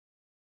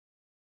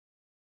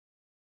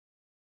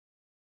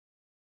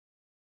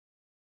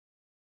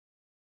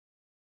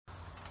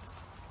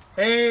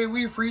Hey,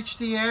 we've reached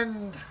the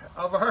end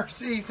of our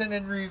season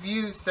in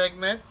review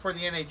segment for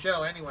the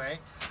NHL anyway.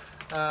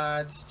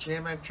 It's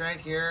Jim and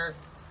Trent here,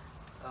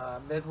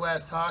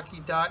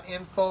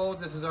 MidwestHockey.info.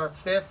 This is our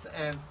fifth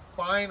and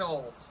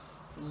final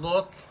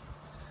look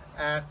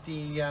at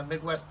the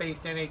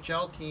Midwest-based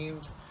NHL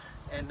teams.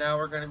 And now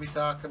we're going to be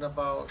talking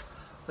about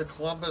the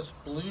Columbus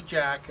Blue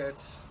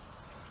Jackets,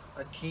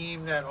 a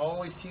team that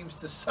always seems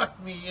to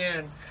suck me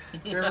in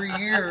every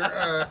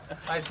year.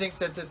 I think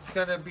that it's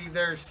going to be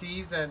their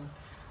season,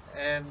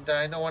 and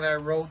I know when I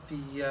wrote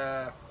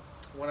the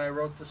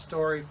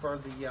story for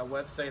the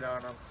website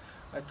on them,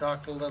 I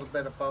talked a little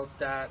bit about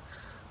that.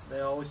 They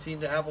always seem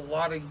to have a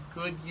lot of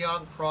good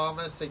young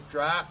promise. They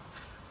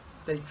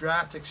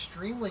draft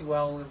extremely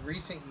well in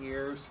recent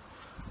years.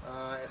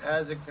 It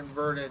hasn't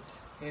converted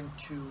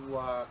into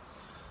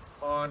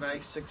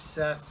on-ice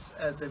success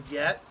as of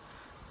yet.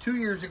 2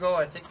 years ago,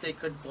 I think they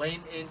could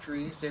blame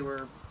injuries. They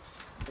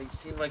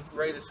seemed like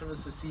right as soon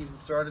as the season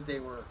started, they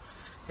were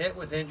hit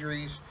with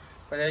injuries.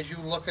 But as you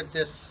look at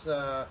this,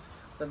 the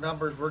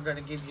numbers we're going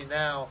to give you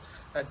now,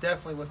 that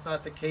definitely was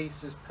not the case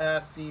this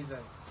past season.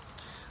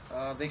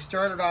 They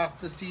started off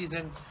the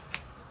season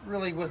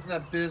really with an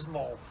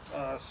abysmal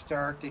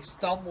start. They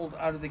stumbled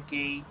out of the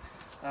gate,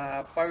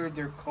 fired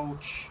their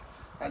coach.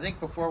 I think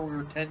before we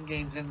were 10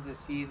 games into the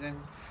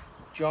season,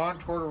 John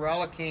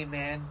Tortorella came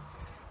in,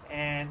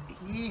 and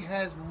he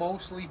has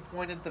mostly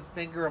pointed the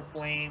finger of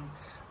blame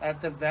at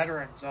the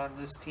veterans on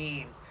this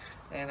team.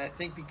 And I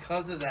think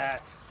because of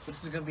that,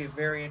 this is going to be a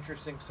very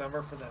interesting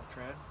summer for them,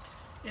 Trent.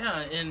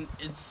 Yeah, and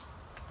it's,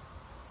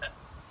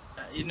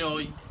 you know,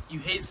 you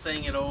hate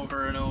saying it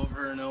over and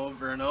over and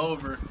over and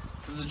over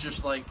because it's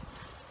just like,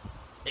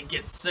 it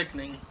gets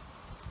sickening.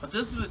 But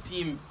this is a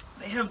team,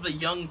 they have the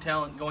young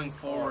talent going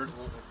forward. Oh,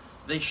 absolutely.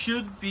 They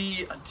should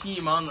be a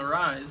team on the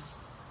rise.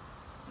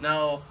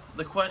 Now,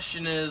 the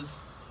question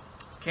is,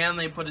 can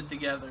they put it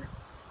together?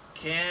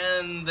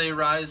 Can they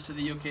rise to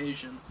the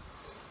occasion?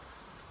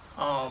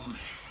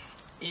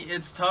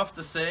 It's tough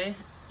to say.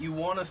 You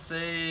want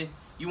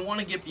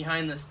to get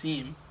behind this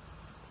team.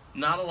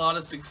 Not a lot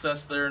of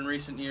success there in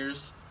recent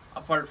years,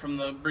 apart from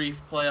the brief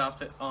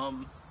playoff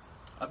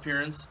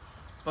appearance.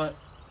 But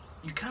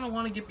you kind of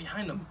want to get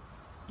behind them.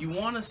 You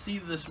want to see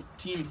this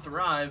team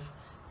thrive,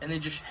 and they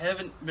just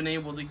haven't been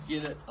able to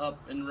get it up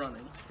and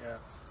running. Yeah.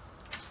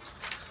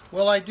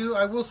 Well, I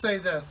will say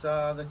this.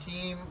 The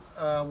team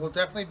will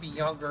definitely be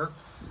younger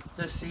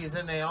this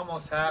season. They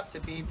almost have to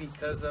be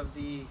because of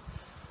the,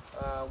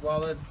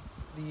 while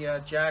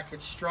the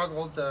Jackets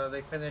struggled,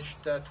 they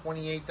finished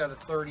 28th out of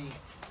 30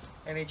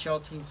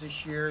 NHL teams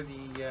this year.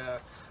 The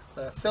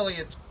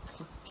affiliates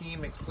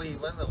team in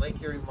Cleveland, the Lake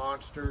Erie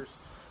Monsters,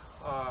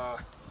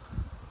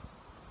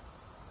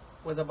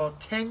 with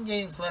about 10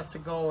 games left to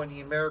go in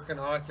the American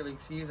Hockey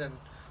League season,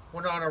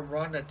 went on a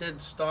run that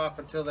didn't stop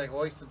until they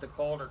hoisted the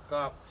Calder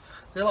Cup.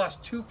 They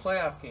lost 2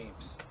 playoff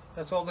games.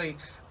 That's all there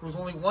was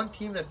only one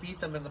team that beat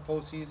them in the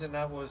postseason.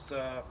 That was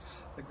the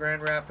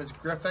Grand Rapids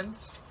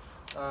Griffins.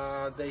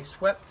 They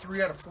swept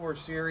 3 out of 4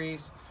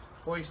 series,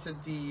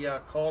 hoisted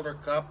the Calder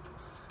Cup,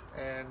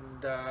 and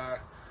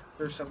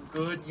there's some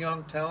good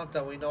young talent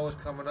that we know is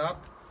coming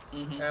up.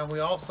 Mm-hmm. And we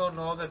also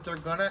know that they're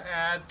going to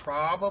add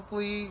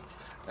probably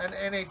an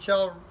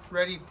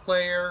NHL-ready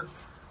player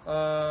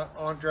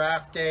on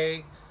draft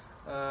day.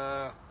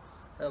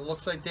 It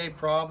looks like they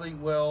probably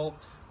will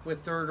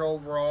with 3rd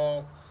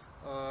overall.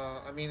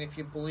 I mean, if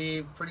you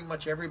believe pretty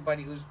much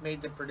everybody who's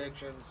made the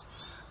predictions,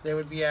 they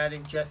would be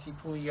adding Jesse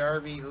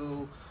Puljujarvi,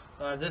 who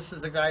this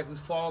is a guy who's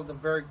followed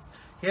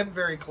him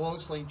very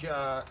closely.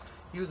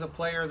 He was a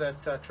player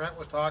that Trent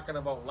was talking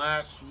about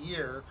last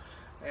year,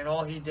 and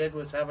all he did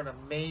was have an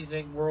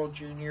amazing World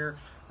Junior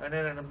and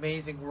then an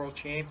amazing World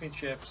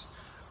Championships.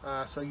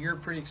 So you're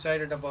pretty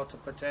excited about the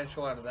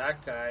potential out of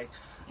that guy.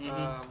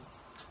 Mm-hmm.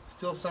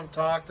 Still some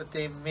talk that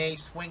they may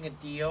swing a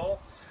deal,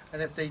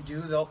 and if they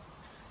do,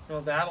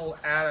 that'll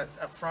add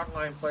a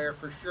frontline player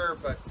for sure.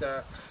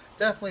 But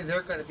definitely,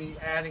 they're going to be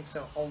adding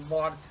a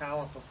lot of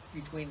talent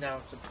between now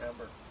and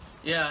September.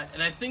 Yeah,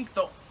 and I think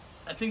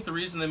the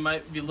reason they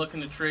might be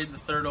looking to trade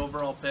the 3rd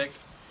overall pick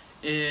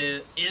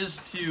is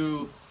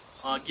to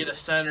get a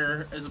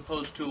center as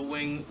opposed to a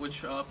wing,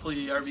 which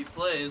Puljujarvi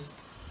plays.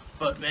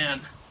 But man,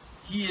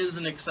 he is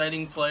an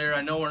exciting player.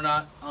 I know we're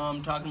not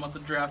talking about the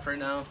draft right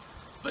now,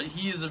 but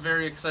he is a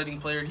very exciting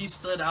player. He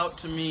stood out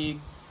to me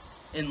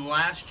in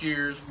last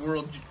year's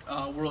World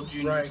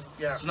Juniors. Right,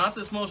 yeah. So not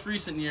this most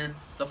recent year,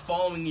 the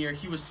following year.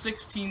 He was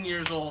 16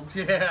 years old,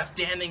 yeah,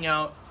 standing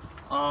out,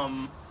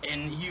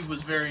 and he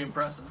was very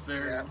impressive,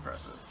 very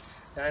impressive.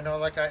 Yeah, I know,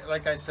 like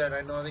I said,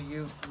 I know that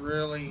you've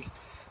really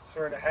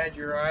sort of had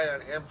your eye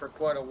on him for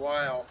quite a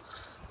while.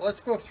 Let's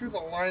go through the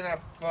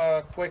lineup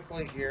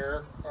quickly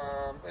here.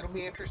 It'll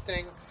be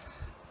interesting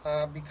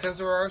because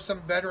there are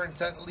some veterans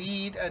that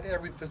lead at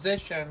every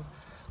position.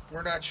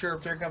 We're not sure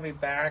if they're going to be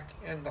back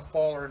in the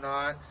fall or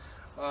not.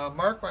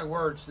 Mark my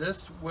words,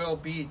 this will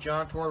be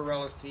John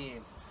Tortorella's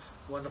team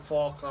when the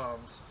fall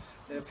comes.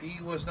 If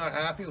he was not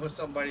happy with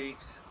somebody,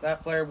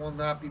 that player will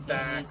not be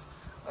back.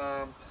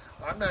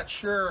 I'm not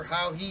sure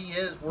how he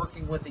is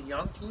working with a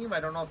young team. I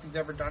don't know if he's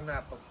ever done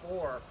that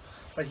before,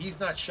 but he's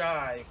not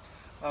shy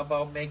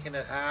about making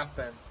it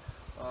happen.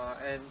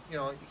 And, you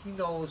know, he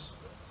knows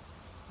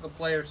the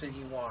players that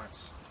he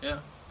wants. Yeah.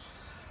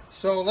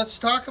 So let's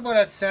talk about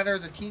at center.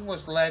 The team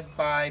was led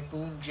by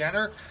Boone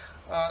Jenner.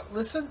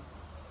 Listen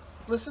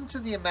to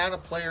the amount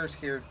of players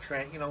here,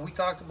 Trent. You know, we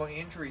talked about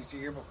injuries the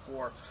year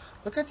before.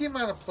 Look at the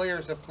amount of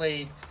players that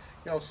played,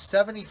 you know,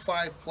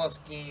 75 plus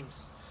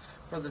games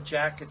for the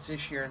Jackets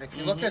this year. And if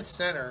you look at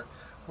center,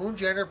 Boone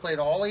Jenner played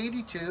all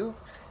 82.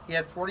 He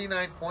had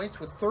 49 points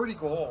with 30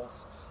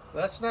 goals.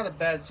 That's not a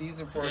bad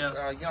season for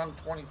a young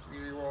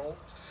 23-year-old.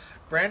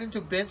 Brandon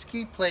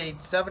Dubinsky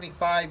played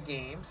 75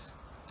 games,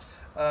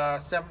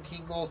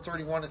 17 goals,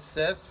 31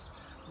 assists.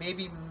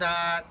 Maybe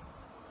not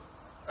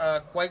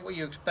quite what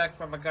you expect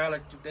from a guy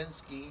like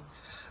Dubinsky.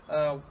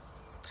 And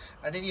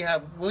then you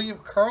have William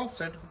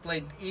Karlsson, who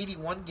played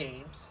 81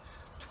 games,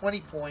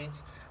 20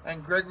 points,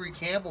 and Gregory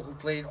Campbell, who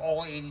played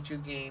all 82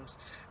 games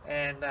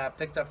and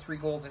picked up 3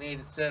 goals and 8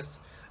 assists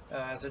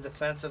as a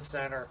defensive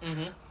center.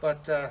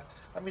 But,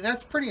 I mean,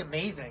 that's pretty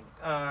amazing.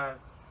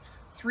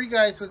 3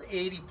 guys with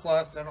 80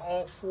 plus, and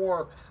all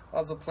 4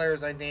 of the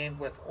players I named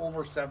with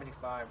over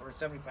 75 or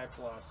 75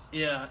 plus.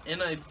 Yeah,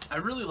 and I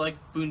really like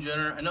Boone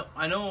Jenner.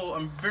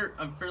 I'm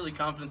fairly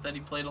confident that he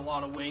played a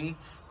lot of wing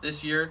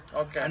this year.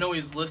 Okay. I know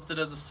he's listed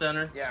as a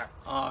center. Yeah.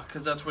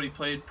 Because that's what he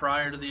played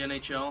prior to the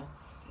NHL,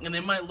 and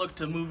they might look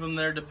to move him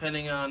there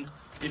depending on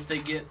if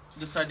they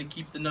decide to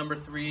keep the number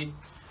 3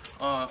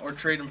 or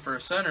trade him for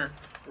a center.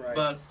 Right.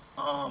 But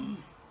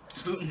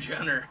Boone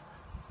Jenner,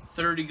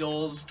 30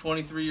 goals,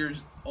 23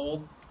 years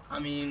old. I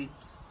mean,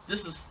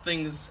 this is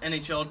things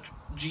NHL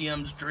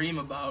GMs dream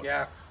about.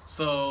 Yeah.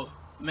 So,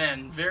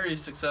 man, very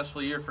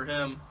successful year for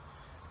him.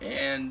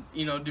 And,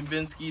 you know,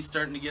 Dubinsky's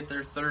starting to get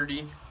their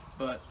 30,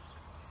 but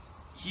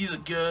he's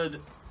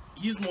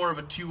more of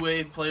a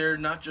two-way player,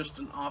 not just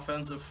an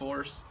offensive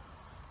force,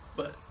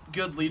 but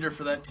good leader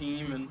for that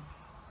team. And,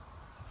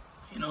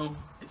 you know,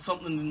 it's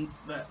something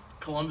that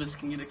Columbus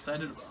can get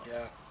excited about.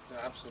 Yeah,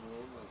 absolutely.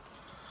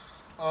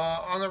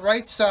 On the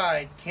right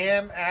side,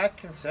 Cam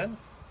Atkinson,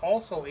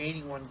 also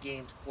 81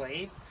 games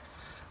played.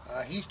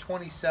 He's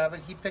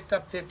 27. He picked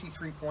up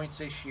 53 points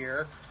this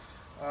year.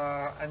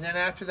 And then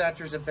after that,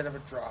 there's a bit of a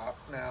drop.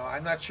 Now,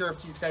 I'm not sure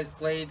if these guys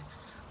played.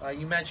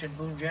 You mentioned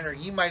Boone Jenner.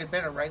 He might have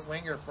been a right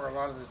winger for a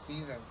lot of the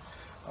season.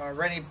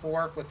 Rennie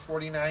Bork with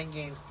 49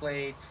 games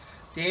played.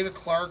 David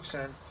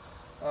Clarkson,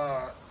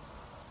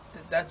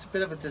 that's a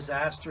bit of a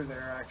disaster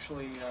there,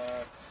 actually.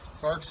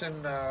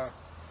 Clarkson,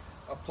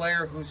 a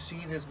player who's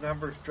seen his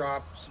numbers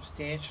drop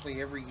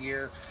substantially every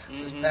year.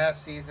 This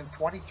past season,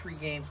 23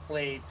 games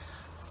played,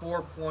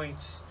 4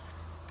 points.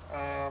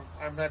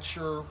 I'm not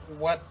sure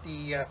what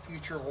the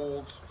future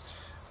holds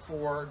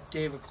for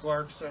David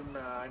Clarkson.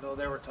 I know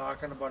they were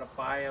talking about a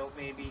buyout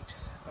maybe.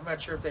 I'm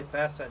not sure if they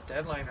passed that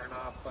deadline or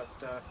not, but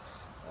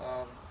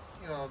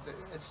you know,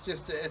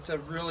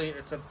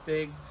 it's a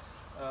big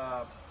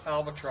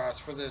albatross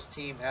for this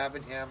team,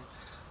 having him,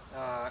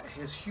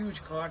 his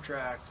huge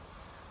contract.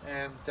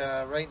 And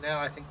right now,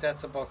 I think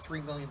that's about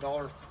 $3 million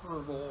per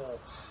goal.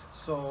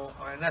 So,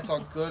 and that's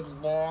a good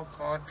long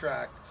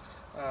contract.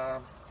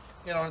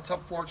 You know, it's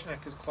unfortunate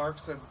because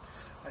Clarkson,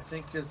 I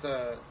think, is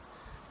a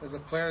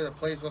player that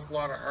plays with a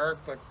lot of heart,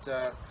 but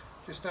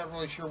just not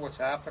really sure what's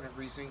happened in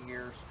recent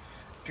years.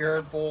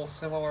 Jared Bull,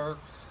 similar,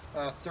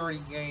 30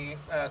 games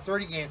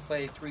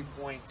played, 3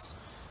 points.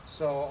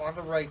 So on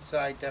the right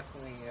side,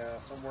 definitely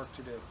some work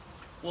to do.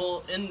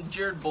 Well, in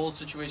Jared Bull's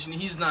situation,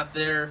 he's not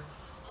there.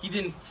 He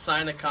didn't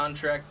sign a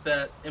contract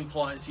that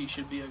implies he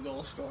should be a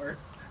goal scorer.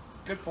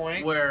 Good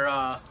point. Where,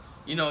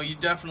 you know, you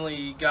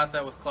definitely got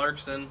that with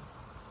Clarkson.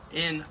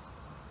 And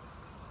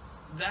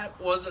that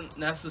wasn't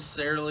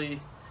necessarily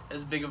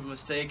as big of a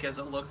mistake as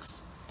it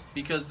looks,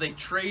 because they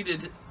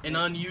traded an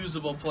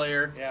unusable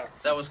player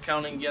that was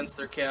counting against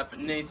their cap,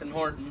 Nathan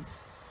Horton,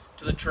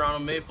 to the Toronto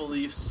Maple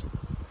Leafs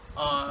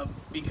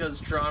because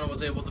Toronto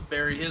was able to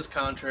bury his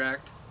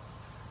contract,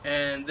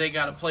 and they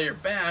got a player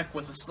back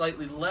with a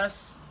slightly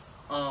less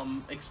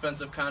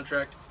expensive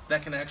contract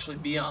that can actually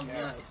be on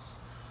the ice.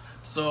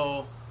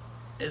 So,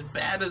 as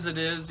bad as it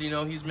is, you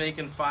know, he's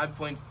making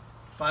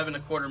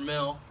 $5.25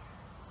 million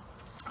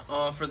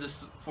for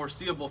this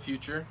foreseeable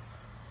future.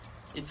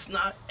 It's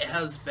not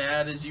as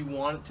bad as you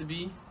want it to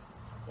be,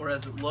 or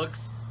as it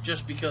looks,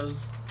 just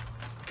because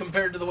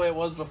compared to the way it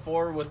was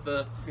before with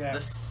the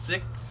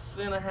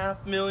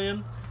 $6.5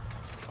 million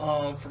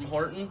from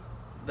Horton,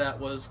 that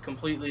was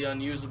completely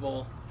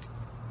unusable.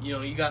 You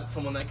know, you got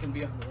someone that can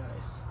be on the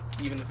ice,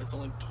 even if it's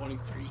only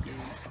 23 games.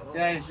 So.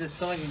 Yeah, he's just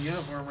filling a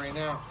uniform right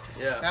now.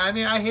 Yeah. I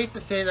mean, I hate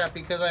to say that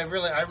because I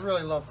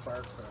really love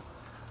Clarkson.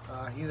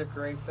 He's a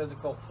great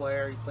physical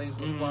player. He plays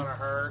with a lot of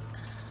heart,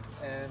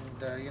 and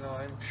you know,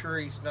 I'm sure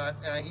he's not.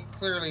 He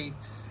clearly,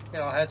 you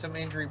know, had some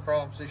injury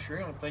problems this year.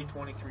 He only played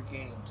 23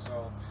 games,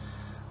 so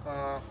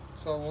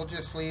we'll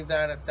just leave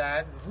that at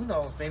that. And who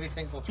knows? Maybe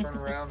things will turn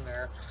around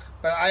there.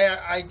 But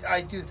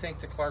I do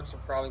think that Clarkson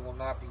probably will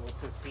not be with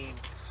this team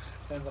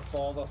in the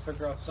fall. They'll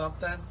figure out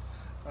something.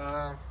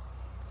 Uh,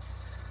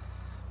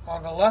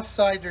 on the left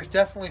side, there's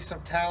definitely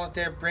some talent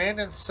there.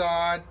 Brandon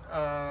Saad,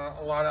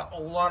 a lot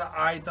of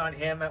eyes on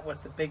him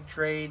with the big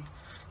trade,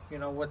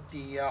 with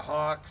the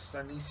Hawks.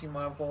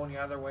 Anisimov going the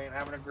other way and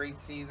having a great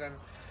season.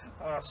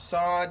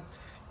 Saad,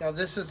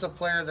 this is the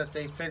player that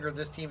they figure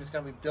this team is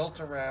going to be built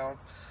around.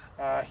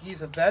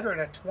 He's a veteran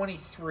at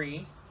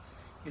 23.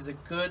 He's a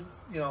good,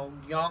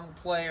 young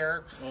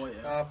player. Oh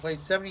yeah. Played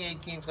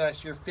 78 games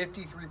last year,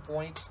 53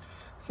 points,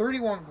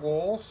 31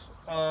 goals.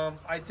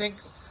 I think,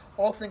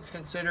 all things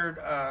considered,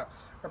 a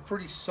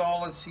pretty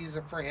solid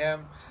season for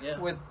him. Yeah.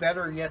 With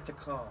better yet to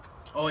come.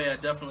 Oh yeah,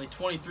 definitely.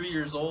 23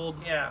 years old.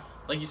 Yeah.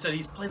 Like you said,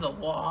 he's played a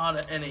lot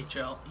of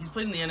NHL. He's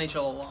played in the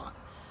NHL a lot,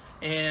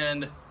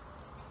 and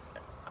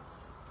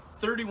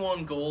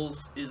 31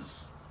 goals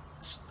is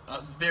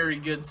a very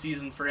good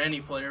season for any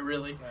player,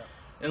 really,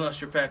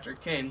 unless you're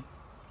Patrick Kane.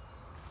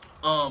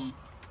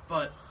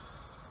 But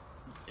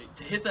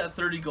to hit that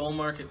 30 goal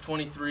mark at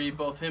 23,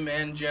 both him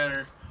and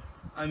Jenner,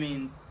 I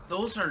mean,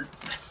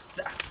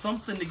 that's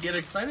something to get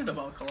excited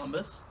about,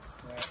 Columbus.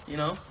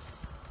 Yeah.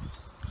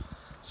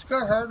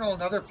 Scott Hartnell,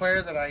 another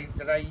player that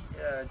I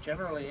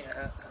generally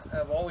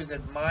have always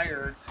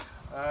admired.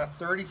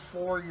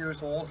 34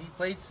 years old. He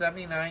played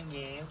 79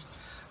 games,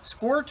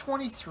 scored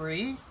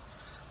 23,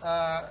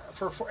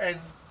 and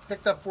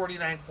picked up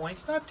 49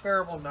 points. Not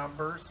terrible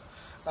numbers.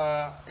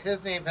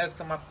 His name has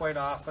come up quite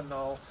often,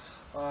 though,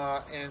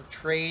 in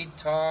trade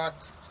talk.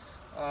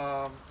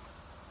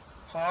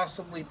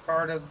 Possibly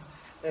part of,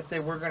 if they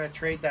were going to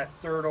trade that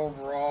third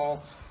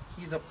overall,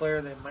 he's a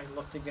player that might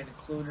look to get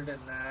included in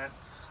that.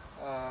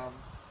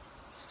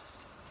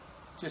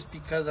 Just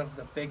because of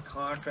the big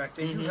contract.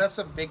 They do have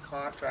some big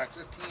contracts.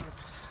 This team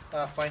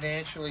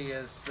financially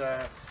is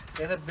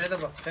in a bit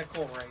of a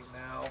pickle right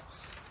now,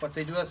 but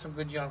they do have some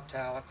good young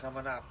talent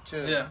coming up,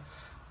 too. Yeah.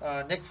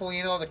 Nick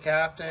Foligno, the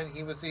captain,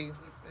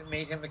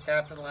 made him the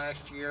captain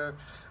last year.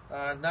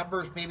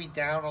 Numbers maybe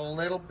down a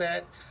little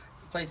bit.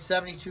 He played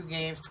 72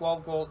 games,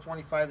 12 goals,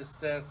 25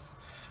 assists.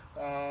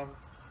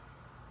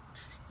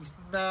 He's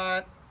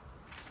not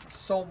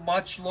so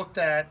much looked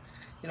at,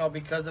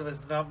 because of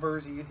his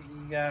numbers. He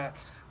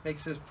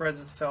makes his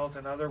presence felt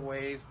in other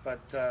ways,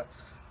 but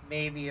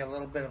maybe a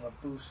little bit of a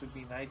boost would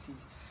be nice.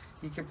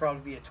 He could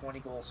probably be a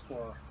 20-goal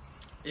scorer.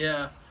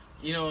 Yeah.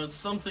 It's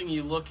something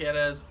you look at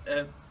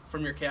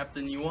from your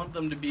captain. You want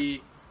them to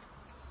be,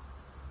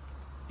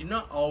 you're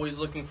not always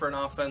looking for an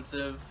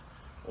offensive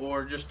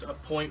or just a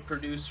point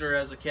producer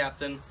as a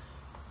captain.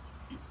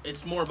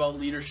 It's more about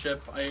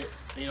leadership.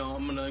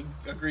 I'm going to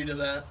agree to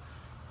that.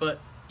 But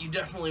you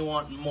definitely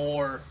want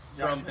more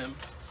from him.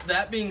 So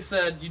that being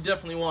said, you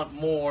definitely want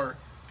more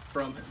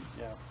from him.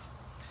 Yeah.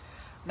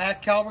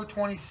 Matt Calvert,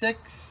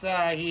 26.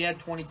 He had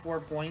 24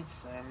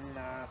 points,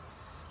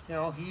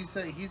 and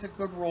he's a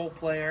good role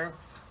player.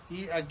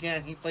 He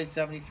played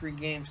 73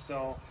 games,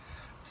 so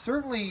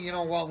certainly,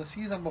 while the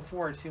season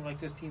before it seemed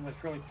like this team was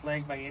really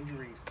plagued by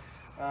injuries,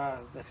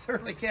 they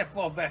certainly can't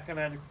fall back on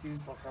that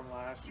excuse from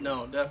last year.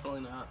 No,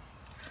 definitely not.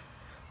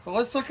 But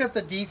let's look at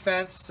the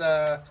defense,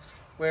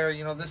 where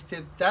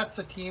that's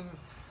a team,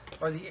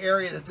 or the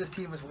area that this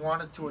team has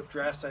wanted to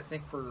address. I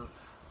think for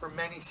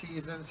many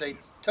seasons, they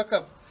took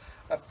a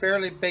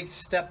fairly big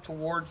step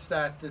towards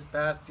that this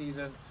past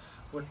season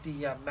with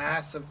the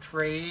massive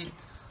trade,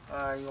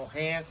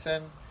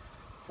 Johansson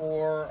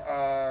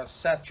for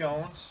Seth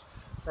Jones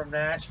from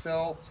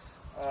Nashville,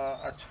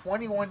 a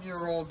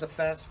 21-year-old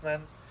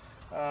defenseman.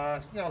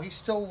 He's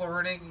still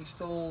learning. He's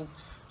still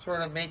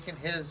sort of making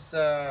his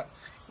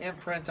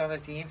imprint on the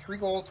team. 3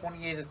 goals,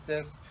 28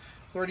 assists,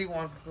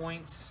 31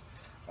 points.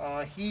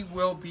 He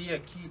will be a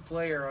key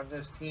player on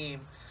this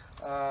team,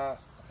 and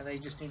they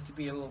just need to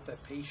be a little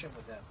bit patient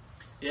with him.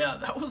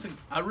 Yeah,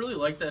 I really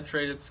like that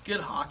trade. It's a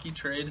good hockey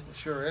trade. It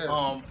sure is.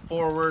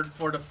 Forward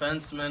for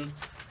defensemen.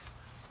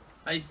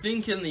 I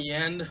think in the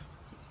end,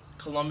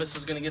 Columbus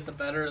is going to get the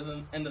better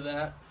end of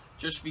that,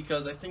 just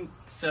because I think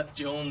Seth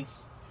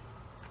Jones,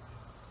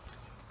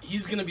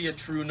 he's going to be a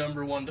true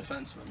 #1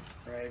 defenseman.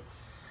 Right.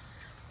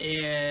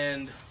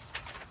 And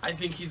I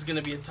think he's going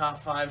to be a top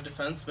 5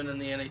 defenseman in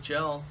the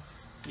NHL,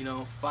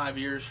 5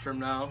 years from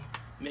now,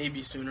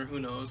 maybe sooner,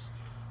 who knows.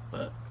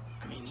 But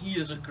I mean, he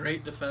is a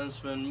great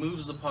defenseman,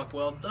 moves the puck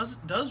well,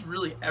 does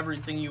really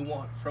everything you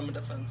want from a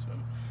defenseman.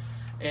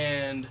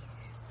 And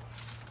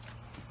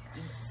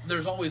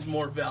there's always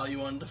more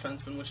value on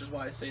defensemen, which is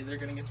why I say they're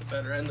going to get the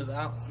better end of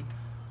that one.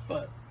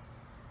 But,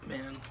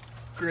 man,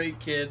 great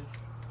kid,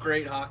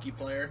 great hockey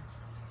player,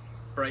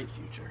 bright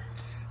future.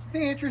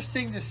 It'll be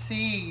interesting to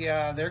see.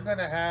 They're going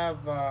to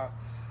have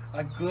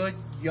a good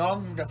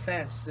young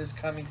defense this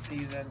coming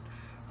season.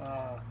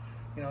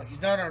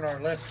 He's not on our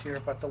list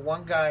here, but the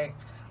one guy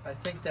I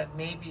think that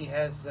maybe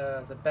has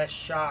the best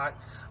shot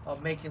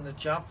of making the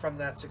jump from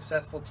that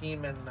successful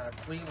team in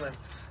Cleveland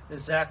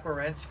is Zach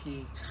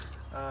Werenski.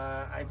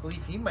 I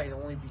believe he might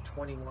only be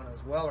 21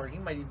 as well, or he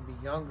might even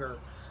be younger.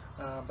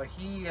 But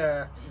he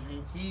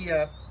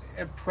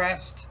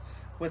impressed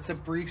with the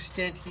brief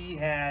stint he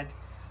had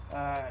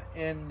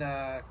in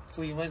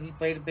Cleveland. He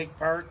played a big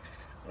part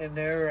in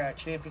their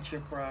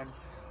championship run.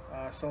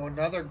 So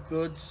another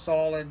good,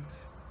 solid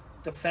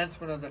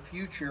defenseman of the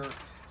future.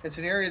 It's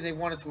an area they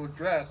wanted to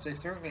address. They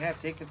certainly have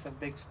taken some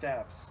big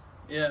steps.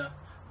 Yeah.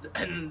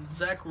 And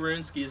Zach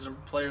Werenski is a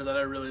player that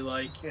I really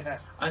like. Yeah.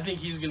 I think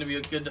he's going to be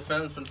a good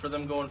defenseman for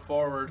them going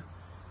forward.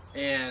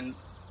 And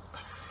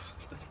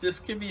this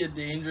could be a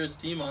dangerous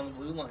team on the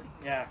blue line.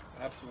 Yeah,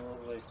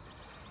 absolutely.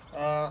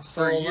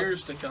 For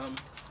years to come.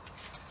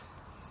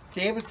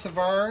 David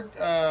Savard,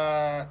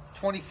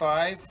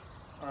 25.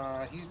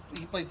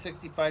 He played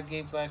 65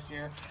 games last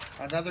year.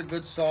 Another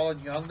good,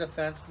 solid young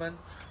defenseman.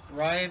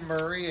 Ryan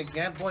Murray,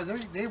 again, boy,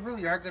 they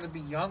really are going to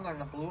be young on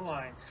the blue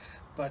line.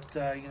 But,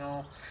 you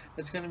know,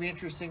 it's going to be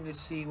interesting to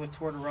see with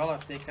Tortorella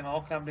if they can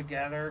all come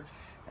together.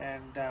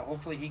 And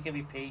hopefully he can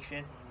be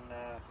patient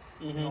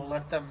and, you know,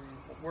 let them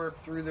work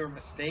through their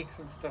mistakes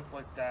and stuff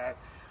like that.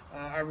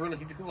 I really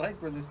do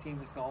like where this team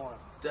is going.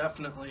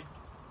 Definitely.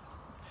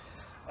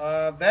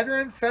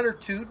 Veteran Feder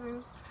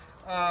Tootin.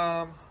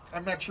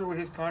 I'm not sure what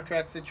his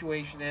contract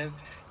situation is.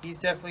 He's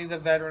definitely the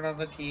veteran on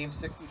the team.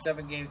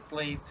 67 games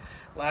played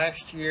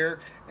last year.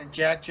 And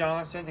Jack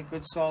Johnson, a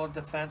good solid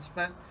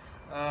defenseman.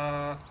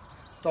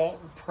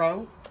 Dalton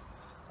Prout.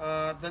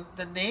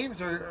 The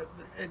names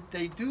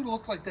they do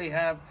look like they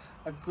have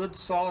a good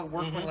solid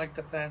workman-like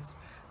defense.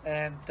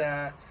 And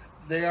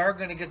they are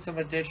going to get some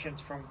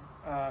additions from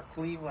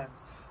Cleveland.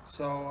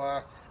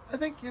 So I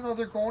think, you know,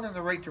 they're going in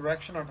the right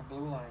direction on the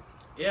blue line.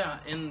 Yeah,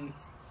 and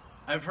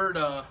I've heard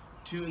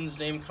Tootin's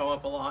name come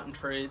up a lot in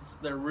trades.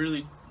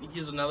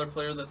 He's another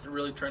player that they're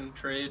really trying to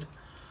trade,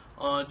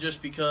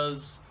 just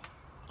because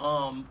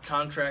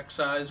contract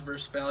size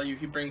versus value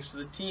he brings to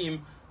the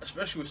team,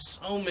 especially with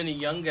so many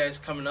young guys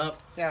coming up.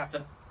 Yeah.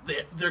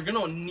 That they're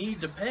gonna need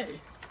to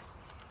pay.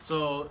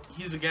 So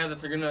he's a guy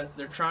that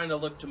they're trying to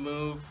look to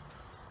move.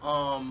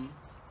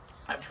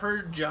 I've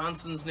heard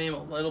Johnson's name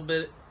a little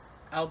bit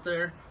out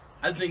there.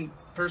 I think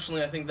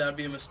that'd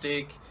be a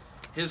mistake.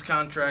 His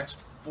contract's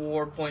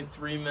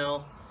 $4.3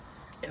 million,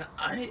 and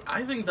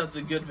I think that's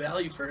a good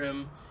value for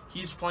him.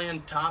 He's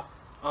playing top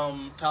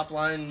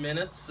line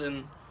minutes,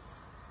 and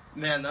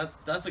man,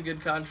 that's a good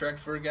contract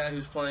for a guy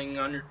who's playing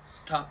on your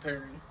top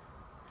pairing.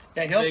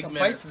 Yeah, he'll have to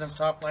fight for them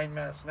top line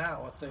minutes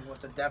now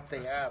with the depth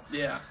they have.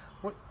 Yeah.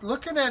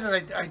 Looking at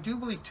it, I do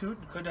believe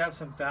Tootin could have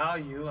some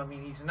value. I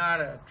mean, he's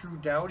not a Drew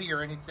Doughty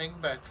or anything,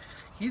 but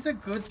he's a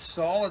good,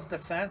 solid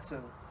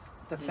defenseman,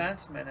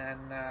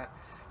 and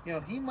you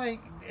know,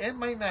 it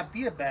might not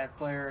be a bad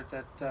player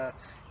that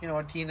you know,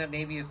 a team that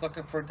maybe is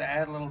looking for to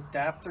add a little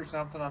depth or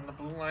something on the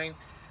blue line.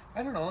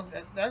 I don't know.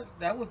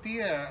 That would be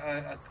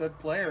a good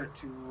player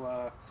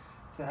to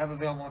have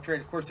available on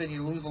trade. Of course, then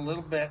you lose a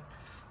little bit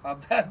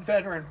of that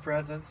veteran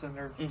presence, and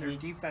their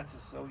defense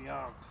is so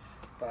young.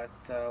 But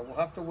we'll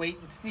have to wait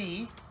and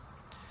see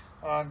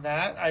on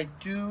that. I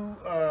do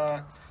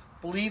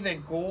believe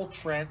in goal,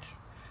 Trent,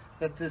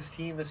 that this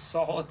team is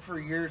solid for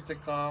years to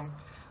come.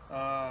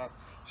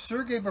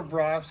 Sergei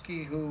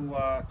Bobrovsky, who,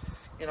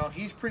 you know,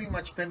 he's pretty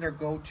much been their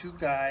go-to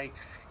guy.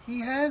 He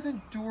has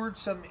endured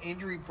some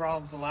injury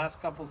problems the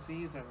last couple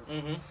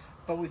seasons.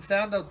 But we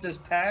found out this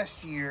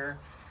past year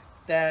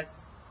that,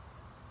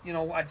 you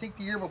know, I think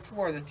the year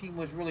before, the team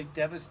was really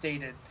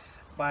devastated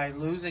by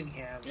losing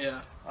him.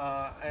 Yeah.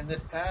 And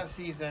this past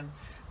season,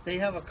 they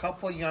have a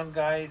couple of young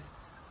guys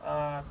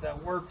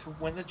that worked to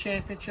win the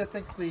championship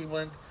in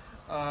Cleveland.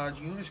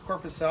 Jonas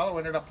Corpusalo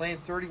ended up playing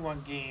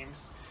 31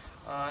 games.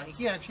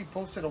 He actually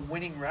posted a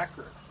winning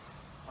record,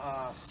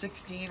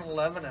 16,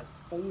 11, and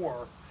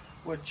 4,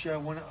 which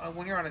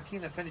when you're on a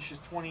team that finishes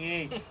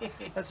 28th,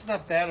 that's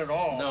not bad at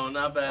all. No,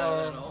 not bad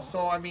at all.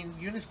 So, I mean,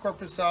 Jonas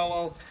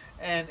Corpusalo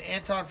and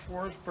Anton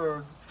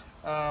Forsberg,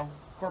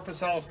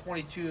 Corpusalo's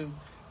 22,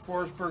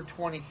 Forsberg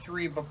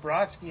 23, but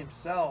Bobrovsky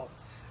himself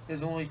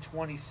is only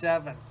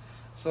 27.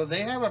 So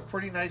they have a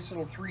pretty nice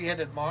little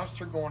three-headed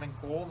monster going in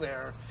goal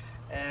there.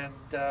 And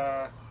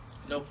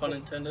no pun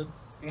intended.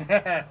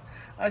 Yeah,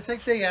 I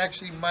think they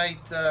actually might,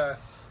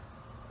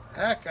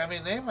 heck, I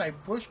mean, they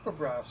might push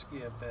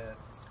Bobrovsky a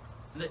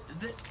bit.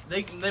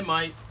 They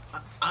might.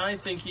 I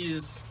think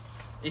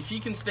if he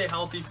can stay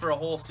healthy for a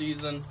whole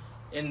season,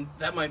 and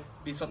that might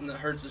be something that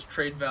hurts his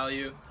trade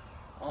value,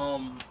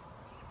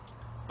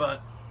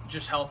 but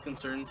just health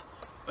concerns.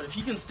 But if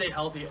he can stay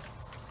healthy,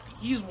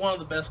 he's one of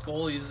the best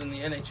goalies in the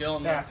NHL,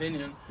 in my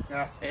opinion.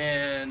 Yeah.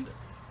 And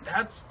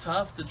that's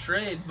tough to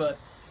trade, but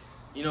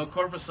you know,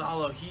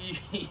 Korpisalo,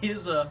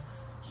 he's a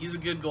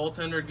good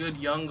goaltender, good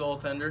young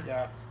goaltender.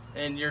 Yeah.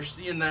 And you're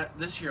seeing that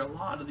this year, a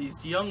lot of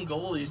these young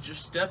goalies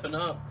just stepping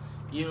up.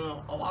 You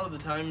know, a lot of the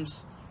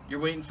times you're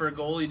waiting for a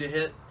goalie to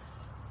hit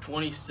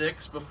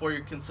 26 before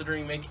you're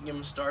considering making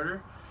him a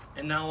starter.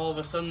 And now all of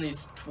a sudden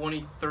these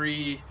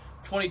 22,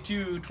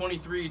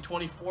 23,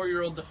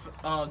 24-year-old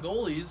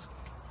goalies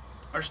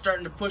are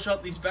starting to push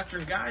out these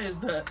veteran guys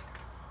that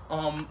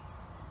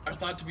are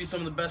thought to be some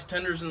of the best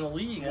tenders in the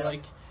league. Yeah.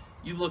 Like,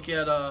 you look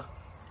at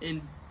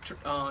in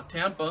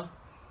Tampa,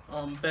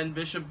 Ben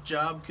Bishop's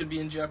job could be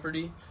in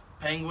jeopardy.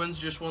 Penguins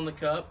just won the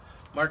Cup.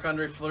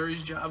 Marc-Andre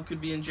Fleury's job could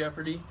be in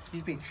jeopardy.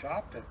 He's being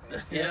shopped, I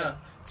think. Yeah.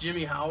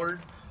 Jimmy Howard,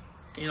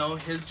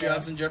 his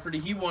job's in jeopardy.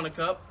 He won a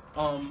cup.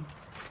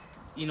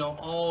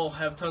 All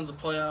have tons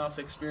of playoff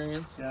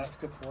experience. Yeah, that's a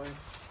good point.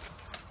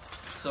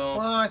 So.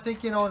 Well, I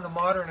think, in the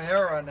modern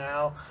era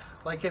now,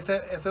 like if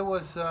it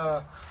was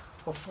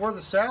before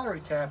the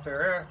salary cap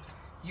era,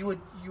 you would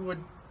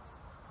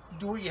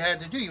do what you had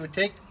to do. You would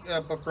take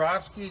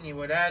Bobrovsky and you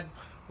would add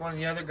one of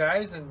the other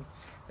guys, and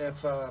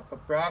if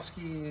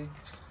Bobrovsky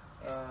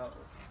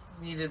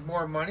needed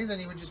more money, then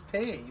he would just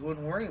pay it. You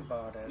wouldn't worry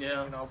about it.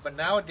 Yeah. But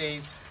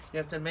nowadays you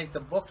have to make the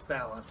books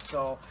balance,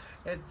 so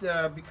it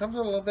becomes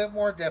a little bit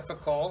more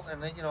difficult.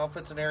 And then, if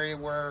it's an area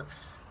where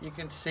you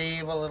can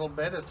save a little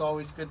bit, it's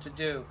always good to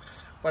do.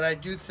 But I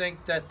do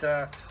think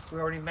that we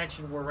already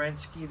mentioned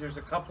Werenski. There's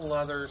a couple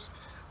others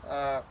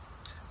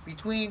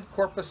between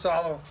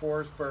Korpisalo and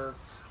Forsberg.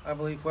 I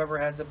believe whoever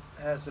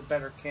has the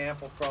better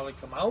camp will probably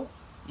come out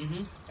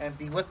and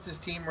be with this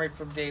team right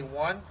from day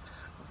one.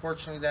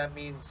 Unfortunately, that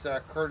means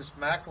Curtis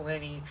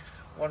McElhinney,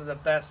 one of the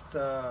best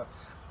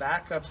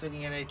backups in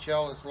the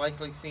NHL, is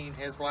likely seeing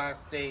his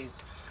last days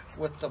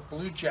with the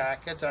Blue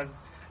Jackets. And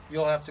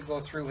you'll have to go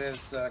through his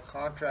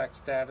contract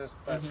status,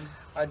 but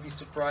I'd be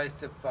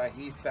surprised if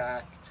he's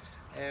back.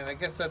 And I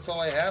guess that's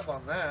all I have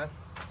on that.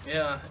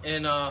 Yeah,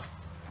 and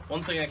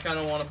one thing I kind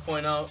of want to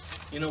point out,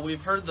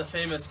 we've heard the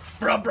famous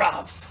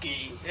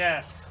Bobrovsky.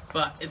 Yeah.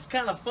 But it's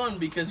kind of fun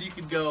because you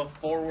could go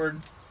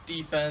forward,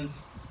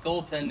 defense,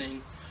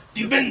 goaltending,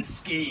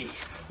 Dubinsky,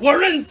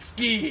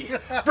 Werenski,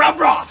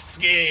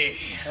 Bobrovsky.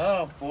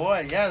 Oh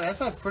boy, yeah,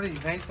 that's a pretty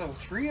nice little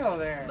trio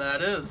there.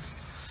 That is.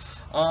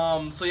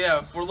 So yeah,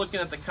 if we're looking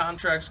at the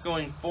contracts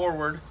going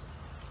forward,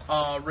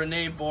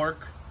 Rene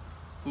Bourque,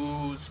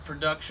 whose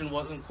production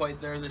wasn't quite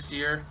there this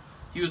year,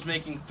 he was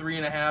making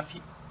 3.5,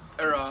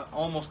 or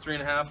almost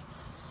 3.5.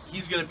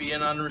 He's going to be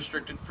an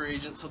unrestricted free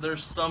agent, so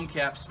there's some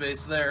cap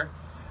space there.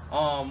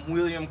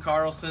 William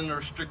Karlsson, a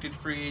restricted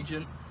free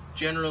agent.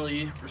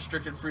 Generally,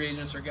 restricted free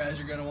agents are guys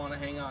you're going to want to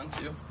hang on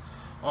to.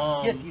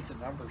 Get decent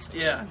numbers.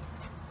 Yeah.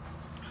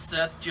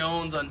 Seth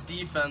Jones on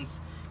defense.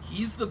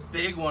 He's the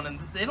big one, and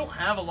they don't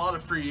have a lot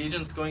of free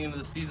agents going into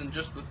the season,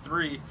 just the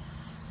 3.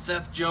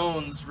 Seth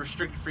Jones,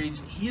 restricted free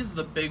agent, he is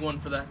the big one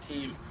for that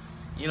team.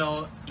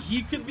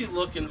 He could be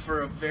looking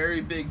for a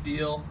very big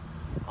deal,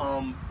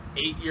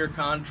 8-year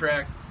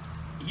contract.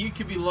 He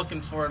could be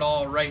looking for it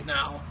all right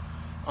now.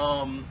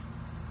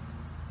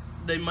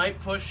 They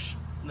might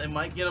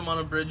get him on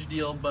a bridge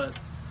deal, but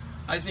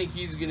I think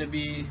he's going to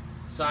be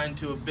signed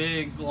to a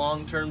big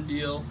long-term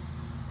deal.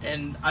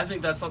 And I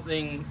think that's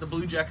something the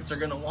Blue Jackets are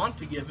going to want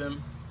to give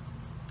him,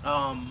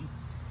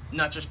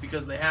 not just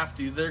because they have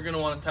to. They're going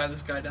to want to tie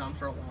this guy down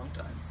for a long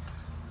time.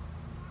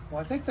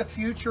 Well, I think the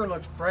future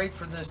looks bright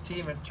for this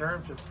team in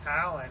terms of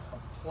talent, of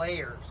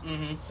players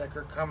that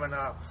are coming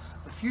up.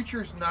 The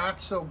future's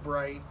not so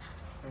bright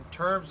in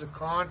terms of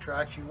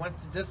contracts.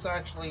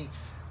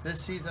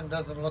 This season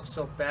doesn't look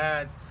so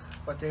bad,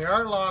 but they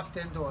are locked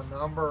into a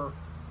number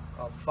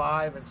of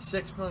 $5 and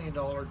 $6 million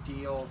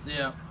deals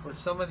with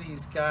some of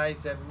these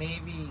guys that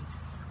maybe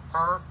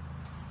aren't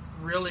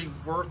really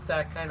worth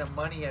that kind of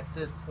money at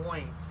this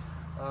point.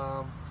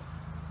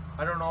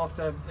 I don't know if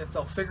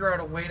they'll figure out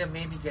a way to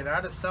maybe get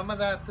out of some of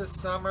that this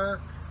summer,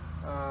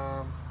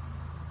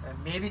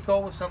 and maybe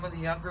go with some of the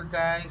younger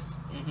guys.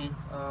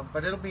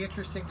 But it'll be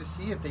interesting to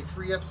see if they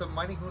free up some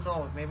money. Who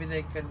knows? Maybe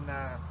they can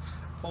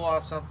pull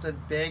off something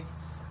big.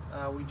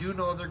 We do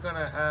know they're going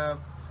to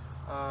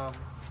have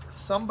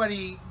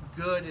somebody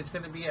good is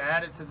going to be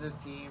added to this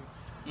team,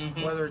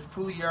 whether it's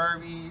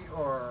Puljujarvi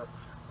or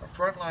a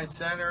frontline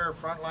center, or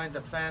frontline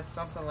defense,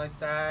 something like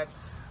that.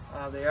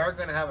 They are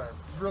going to have a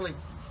really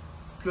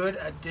good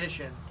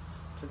addition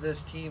to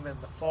this team in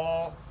the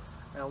fall.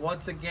 And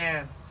once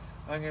again,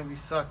 I'm going to be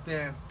sucked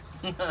in,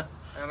 and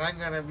I'm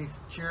going to be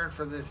cheering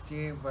for this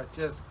team. But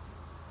just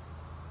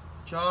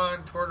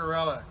John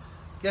Tortorella,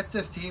 get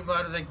this team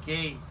out of the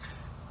gate.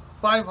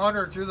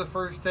 500 through the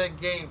first 10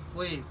 games,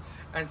 please,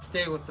 and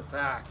stay with the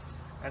pack.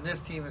 And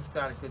this team has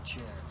got a good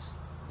chance.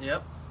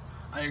 Yep,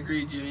 I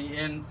agree, Jimmy.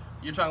 And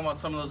you're talking about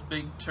some of those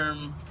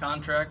big-term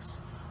contracts.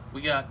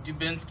 We got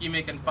Dubinsky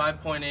making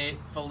 5.8,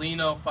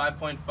 Foligno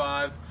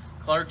 5.5,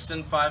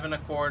 Clarkson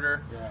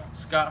 5.25,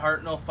 Scott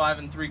Hartnell 5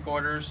 3/4,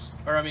 or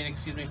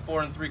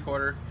 4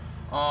 3/4,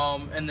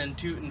 and then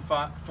Tootin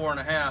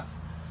 4.5.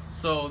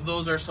 So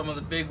those are some of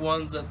the big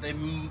ones that they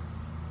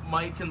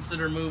might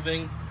consider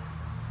moving.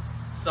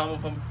 Some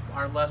of them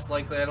are less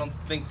likely. I don't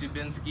think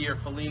Dubinsky or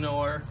Foligno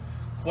are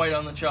quite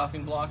on the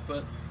chopping block,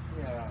 but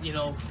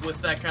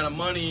with that kind of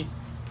money,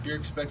 you're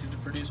expected to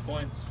produce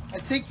points. I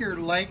think you're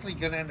likely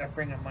going to end up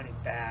bringing money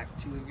back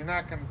too. You're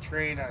not going to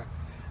trade a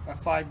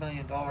 $5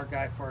 million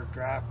guy for a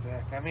draft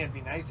pick. I mean, it'd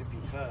be nice if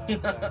you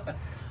could. But,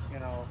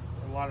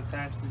 a lot of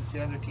times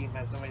the other team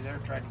has somebody they're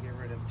trying to get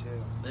rid of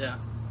too. Yeah.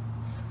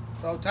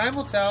 So time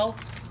will tell.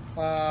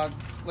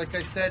 Like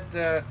I said,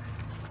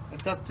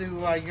 it's up to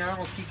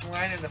Jarmo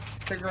Kekalainen to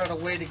figure out a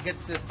way to get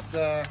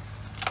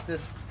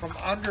this from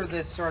under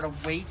this sort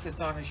of weight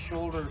that's on his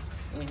shoulders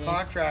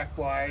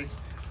contract-wise.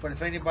 But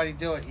if anybody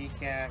do it, he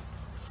can.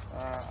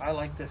 I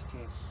like this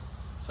team.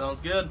 Sounds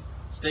good.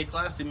 Stay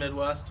classy,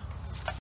 Midwest.